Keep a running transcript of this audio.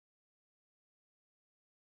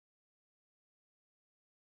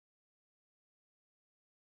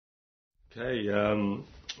Okay,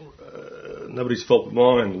 Nobody's Fault But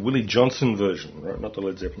Mine, Willie Johnson version, right? Not the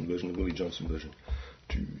Led Zeppelin version, the Willie Johnson version.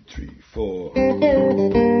 2, 3, 4.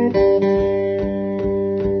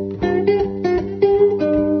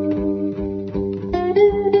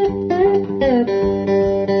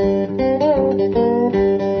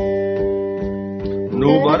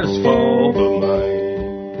 Nobody's fault but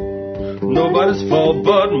mine. Nobody's fault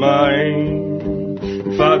but mine.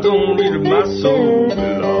 If I don't read it, my soul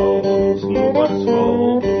belongs. Nobody's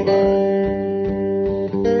fault but mine.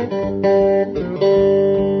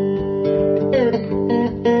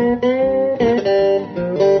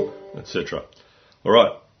 Etc. All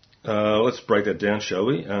right, let's break that down, shall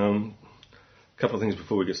we? A couple of things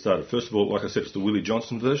before we get started. First of all, like I said, it's the Willie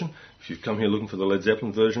Johnson version. If you've come here looking for the Led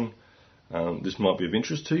Zeppelin version, this might be of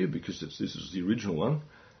interest to you because this is the original one,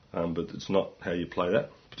 but it's not how you play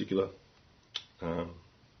that particular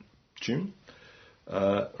tune.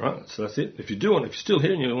 Right, so that's it. If you're still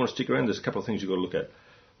here and you want to stick around, there's a couple of things you've got to look at.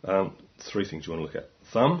 3 things you want to look at.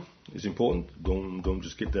 Thumb is important. Dum, dum,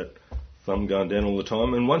 just get that thumb going down all the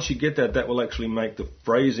time. And once you get that, that will actually make the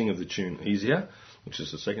phrasing of the tune easier, which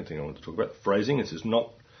is the second thing I want to talk about. Phrasing, this is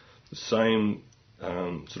not the same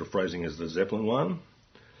sort of phrasing as the Zeppelin one.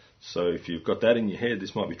 So if you've got that in your head,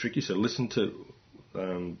 this might be tricky. So listen to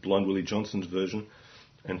Blind Willie Johnson's version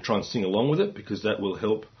and try and sing along with it, because that will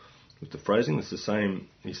help with the phrasing. It's the same,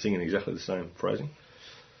 he's singing exactly the same phrasing.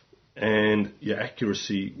 And your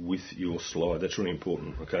accuracy with your slide, that's really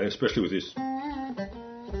important, okay? Especially with this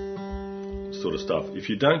sort of stuff. If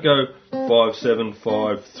you don't go 5, 7,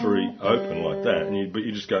 5, 3, open like that, but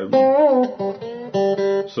you just go,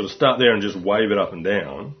 sort of start there and just wave it up and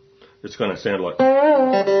down, it's going to sound like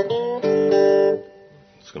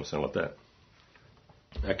that.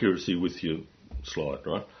 Accuracy with your slide,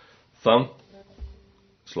 right? Thumb,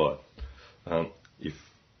 slide.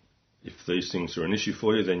 If these things are an issue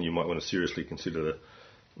for you, then you might want to seriously consider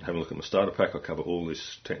having a look at my starter pack. I cover all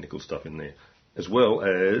this technical stuff in there, as well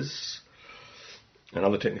as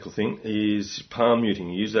another technical thing is palm muting.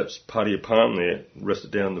 You use that part of your palm there, rest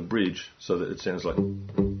it down on the bridge so that it sounds like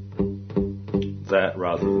that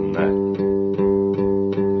rather than that.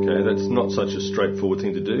 Okay, that's not such a straightforward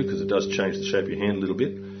thing to do because it does change the shape of your hand a little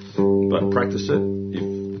bit, but practice it.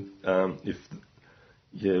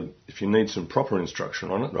 If you need some proper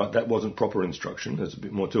instruction on it, right, that wasn't proper instruction, there's a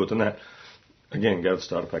bit more to it than that. Again, go to the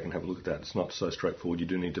starter pack and have a look at that. It's not so straightforward. You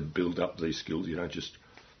do need to build up these skills. You don't just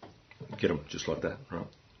get them just like that, right?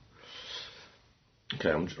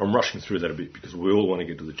 Okay, I'm rushing through that a bit because we all want to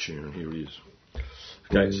get to the tune, and here it is.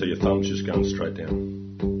 Okay, so your thumb's just going straight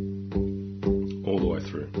down, all the way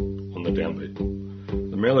through, on the downbeat.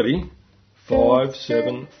 The melody, 5,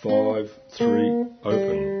 7, 5, 3,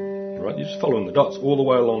 open. Right, you're just following the dots all the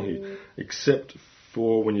way along here, except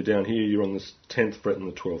for when you're down here, you're on the 10th fret and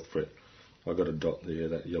the 12th fret. I've got a dot there,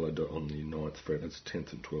 that yellow dot on the 9th fret, that's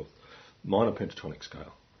 10th and 12th. Minor pentatonic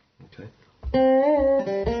scale, okay?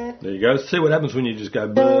 There you go. See what happens when you just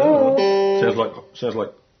go, sounds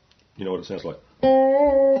like, you know what it sounds like.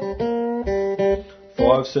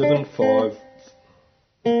 5, 7, 5,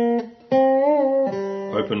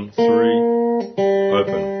 open, 3,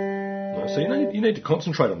 open. So you need to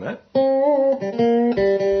concentrate on that.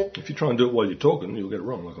 If you try and do it while you're talking, you'll get it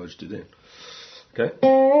wrong, like I just did then. Okay?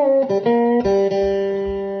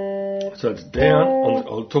 So it's down.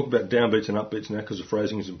 I'll talk about downbeats and upbeats now because the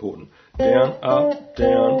phrasing is important. Down, up,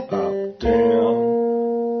 down, up,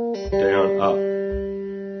 down, down, up.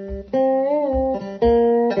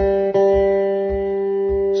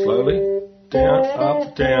 Slowly. Down,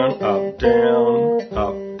 up, down, up, down,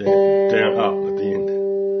 up, down, down, up at the end.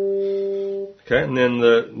 Okay, and then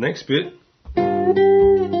the next bit.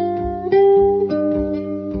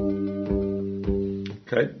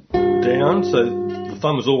 Okay, down, so the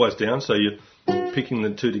thumb is always down, so you're picking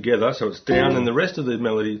the two together, so it's down, and the rest of the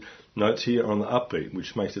melody notes here are on the upbeat,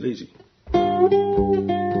 which makes it easy.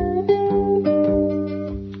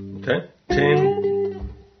 Okay, 10,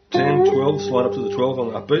 12, slide up to the 12 on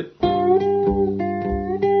the upbeat.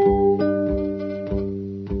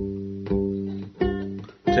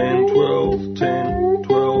 10, 12, 10,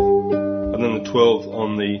 12, and then the 12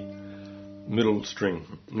 on the middle string.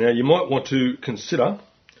 Now you might want to consider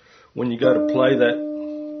when you go to play that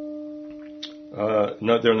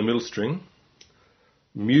note there on the middle string,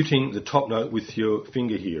 muting the top note with your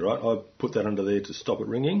finger here, right? I put that under there to stop it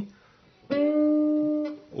ringing.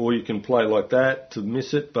 Or you can play like that to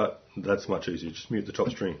miss it, but that's much easier. Just mute the top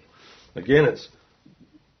string. Again, it's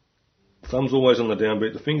thumb's always on the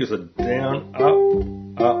downbeat. The fingers are down, up,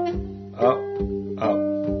 up, up, up,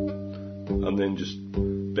 and then just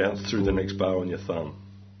bounce through the next bar on your thumb.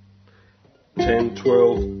 10,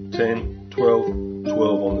 12, 10, 12,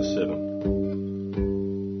 12 on the 7.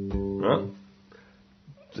 Right?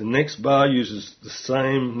 The next bar uses the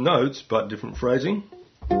same notes but different phrasing.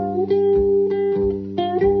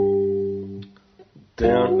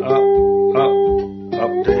 Down, up,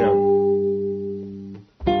 down.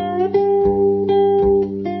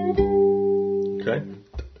 Okay?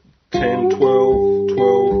 10, 12,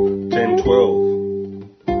 12, 10, 12.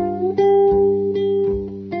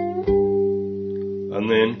 And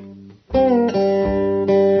then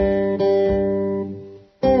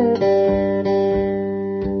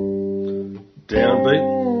downbeat.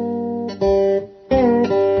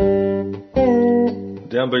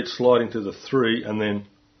 Downbeat sliding to the 3, and then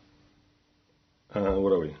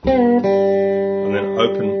what are we? And then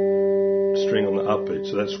open string on the upbeat.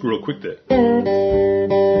 So that's real quick there.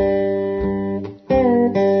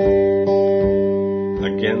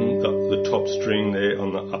 Again, the top string there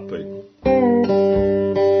on the upbeat.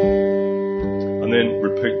 And then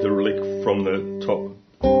repeat the lick from the top.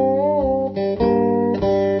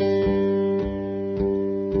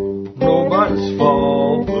 Nobody's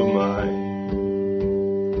fault but mine.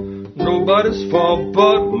 Nobody's fault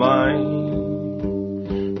but mine.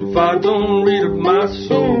 If I don't read it, my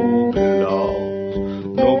soul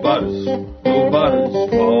belongs. Nobody's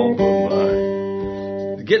fault but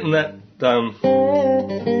mine. Getting that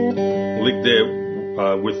lick there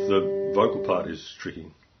with the vocal part is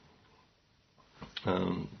tricky.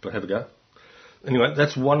 But have a go. Anyway,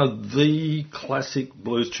 that's one of the classic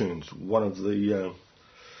blues tunes. One of the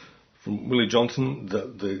from Willie Johnson,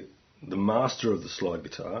 the master of the slide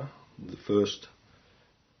guitar, the first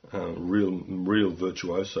real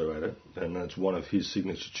virtuoso at it, and that's one of his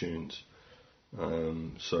signature tunes.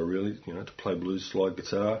 So really, to play blues slide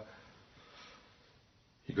guitar,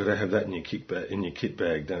 you've got to have that in your kit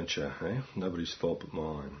bag, don't you? Eh? Nobody's fault but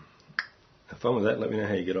mine. Have fun with that. Let me know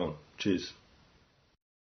how you get on. Cheers.